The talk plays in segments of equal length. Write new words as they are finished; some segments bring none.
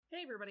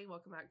Hey everybody,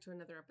 welcome back to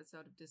another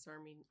episode of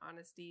Disarming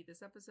Honesty.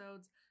 This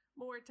episode's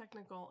more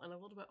technical and a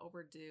little bit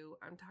overdue.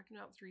 I'm talking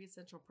about 3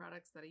 essential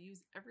products that I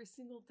use every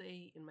single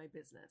day in my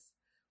business.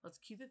 Let's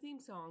cue the theme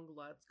song.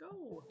 Let's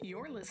go.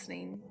 You're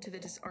listening to the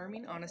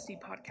Disarming Honesty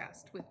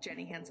podcast with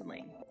Jenny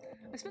Hansen-Lane.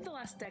 I spent the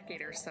last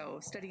decade or so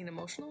studying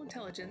emotional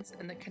intelligence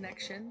and the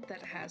connection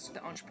that it has to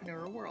the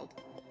entrepreneurial world.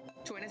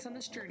 Join us on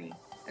this journey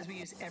as we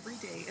use every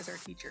day as our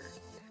teacher,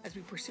 as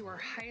we pursue our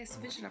highest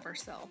vision of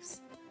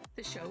ourselves.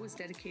 The show is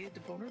dedicated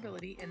to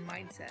vulnerability and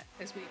mindset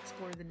as we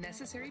explore the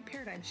necessary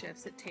paradigm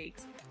shifts it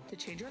takes to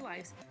change our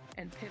lives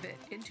and pivot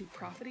into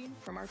profiting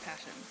from our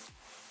passions.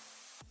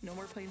 No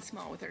more playing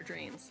small with our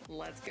dreams.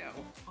 Let's go.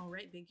 All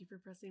right. Thank you for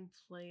pressing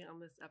play on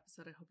this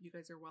episode. I hope you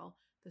guys are well.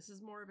 This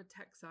is more of a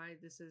tech side.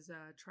 This is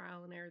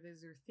trial and error.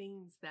 These are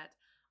things that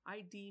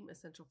I deem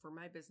essential for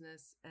my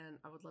business, and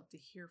I would love to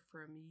hear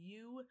from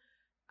you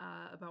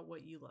about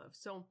what you love.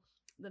 So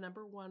the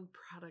number one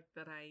product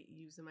that I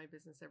use in my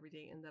business every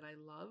day and that I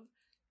love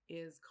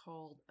is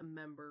called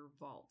Member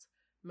Vault.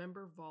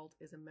 Member Vault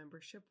is a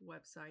membership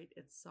website.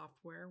 It's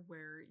software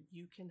where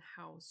you can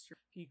house if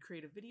you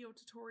create a video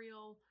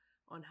tutorial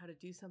on how to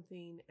do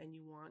something and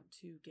you want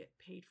to get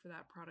paid for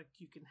that product,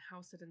 you can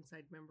house it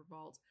inside Member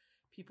Vault.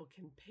 People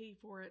can pay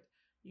for it.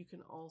 You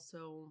can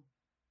also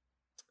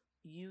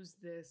use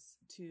this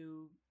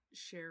to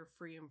share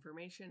free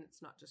information.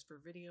 It's not just for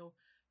video.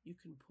 You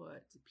can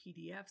put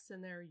PDFs in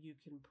there. You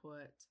can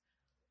put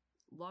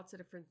lots of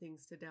different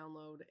things to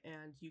download,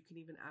 and you can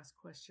even ask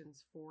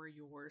questions for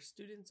your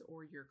students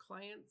or your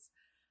clients.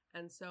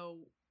 And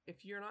so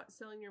if you're not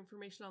selling your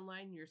information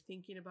online, you're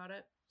thinking about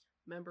it,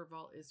 Member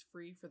Vault is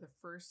free for the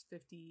first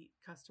 50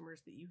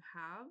 customers that you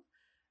have.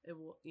 It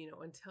will,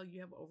 until you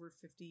have over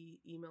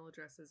 50 email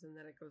addresses, and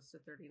then it goes to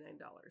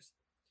 $39.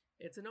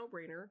 It's a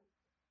no-brainer.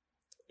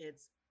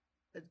 It's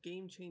a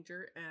game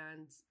changer,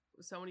 and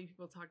so many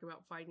people talk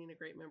about finding a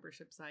great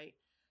membership site,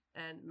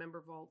 and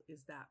Member Vault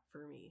is that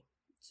for me.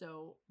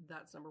 So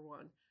that's number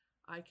one.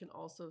 I can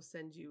also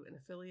send you an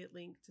affiliate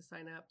link to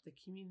sign up. The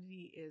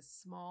community is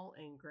small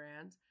and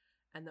grand,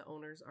 and the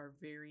owners are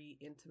very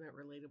intimate,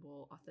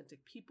 relatable,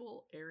 authentic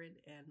people, Aaron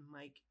and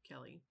Mike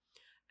Kelly.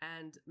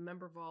 And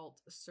Member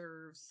Vault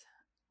serves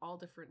all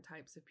different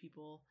types of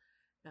people,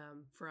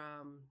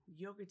 from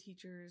yoga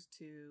teachers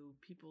to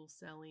people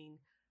selling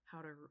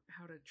how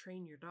to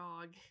train your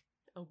dog,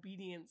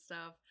 obedience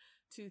stuff,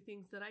 to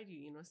things that I do,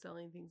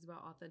 selling things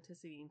about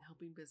authenticity and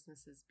helping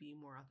businesses be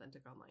more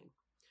authentic online.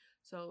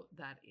 So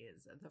that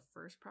is the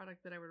first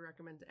product that I would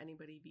recommend to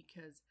anybody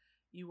because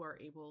you are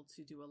able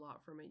to do a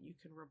lot from it. You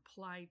can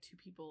reply to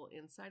people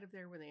inside of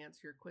there when they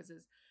answer your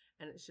quizzes,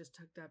 and it's just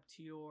hooked up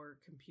to your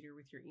computer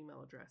with your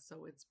email address.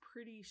 So it's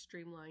pretty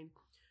streamlined.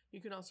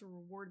 You can also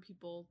reward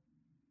people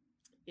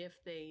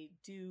if they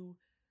do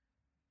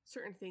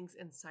certain things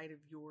inside of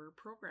your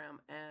program.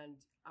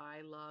 And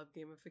I love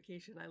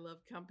gamification. I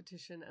love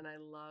competition, and I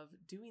love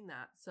doing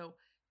that. So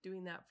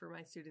doing that for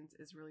my students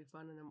is really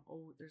fun. And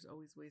there's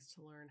always ways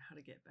to learn how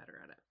to get better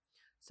at it.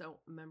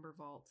 So Member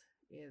Vault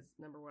is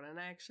number one. And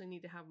I actually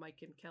need to have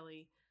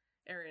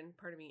Aaron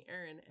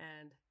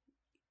and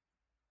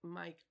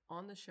Mike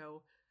on the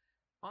show,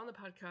 on the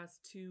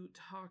podcast, to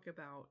talk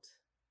about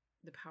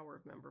the power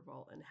of Member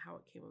Vault and how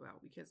it came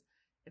about, because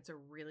it's a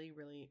really,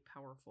 really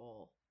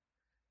powerful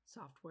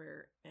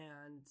software,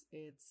 and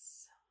if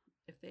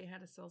they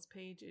had a sales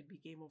page, it'd be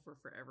game over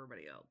for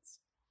everybody else.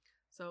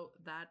 So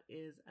that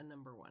is a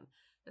number one.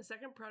 The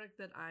second product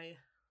that I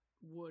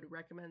would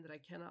recommend that I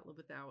cannot live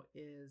without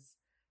is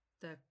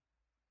the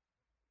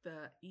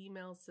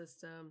email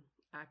system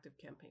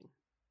ActiveCampaign.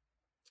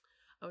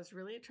 I was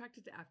really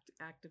attracted to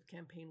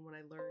ActiveCampaign when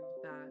I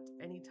learned that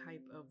any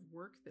type of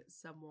work that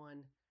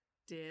someone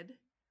did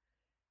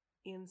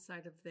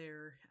inside of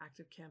their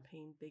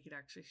ActiveCampaign, they could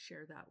actually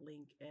share that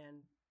link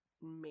and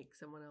make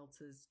someone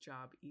else's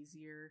job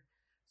easier.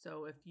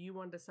 So if you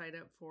wanted to sign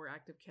up for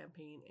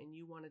ActiveCampaign and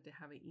you wanted to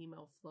have an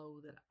email flow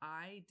that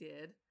I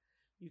did,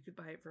 you could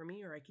buy it from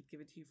me, or I could give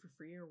it to you for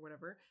free or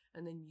whatever,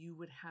 and then you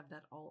would have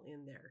that all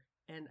in there.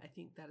 And I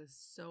think that is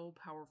so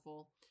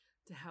powerful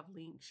to have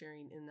link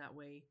sharing in that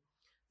way.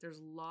 There's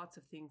lots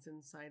of things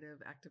inside of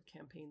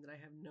ActiveCampaign that I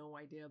have no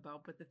idea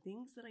about, but the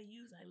things that I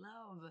use, I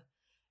love.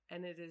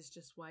 And it has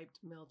just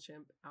wiped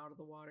MailChimp out of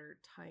the water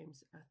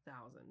times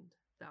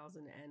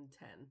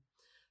 1,010.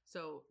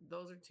 So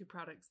those are 2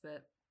 products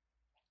that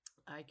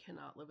I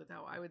cannot live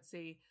without. I would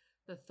say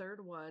the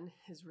third one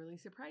is really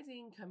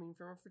surprising coming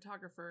from a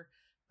photographer,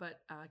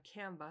 but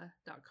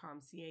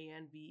Canva.com,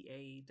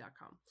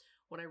 Canva.com.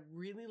 What I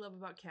really love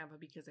about Canva,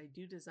 because I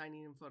do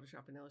designing in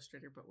Photoshop and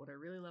Illustrator, but what I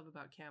really love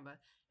about Canva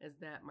is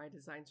that my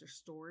designs are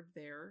stored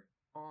there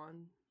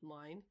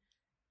online,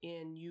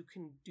 and you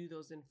can do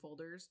those in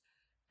folders.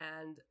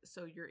 And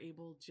so you're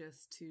able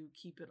just to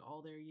keep it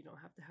all there. You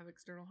don't have to have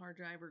external hard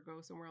drive or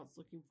go somewhere else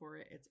looking for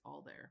it. It's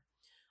all there.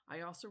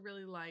 I also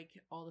really like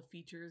all the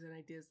features and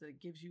ideas that it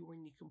gives you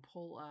when you can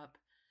pull up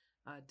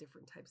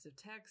different types of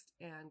text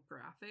and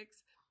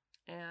graphics,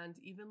 and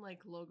even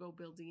like logo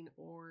building,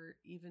 or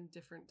even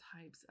different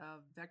types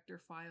of vector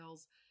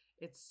files.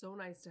 It's so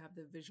nice to have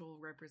the visual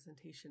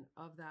representation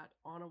of that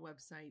on a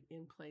website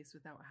in place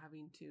without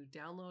having to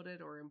download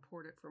it or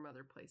import it from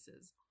other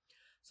places.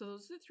 So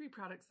those are the 3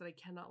 products that I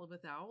cannot live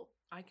without.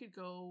 I could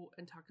go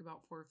and talk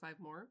about 4 or 5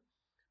 more,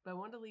 but I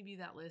wanted to leave you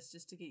that list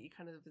just to get you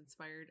kind of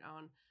inspired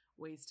on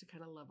ways to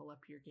kind of level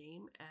up your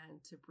game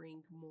and to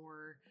bring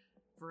more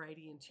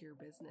variety into your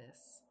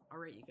business. All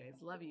right, you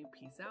guys, love you.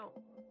 Peace out.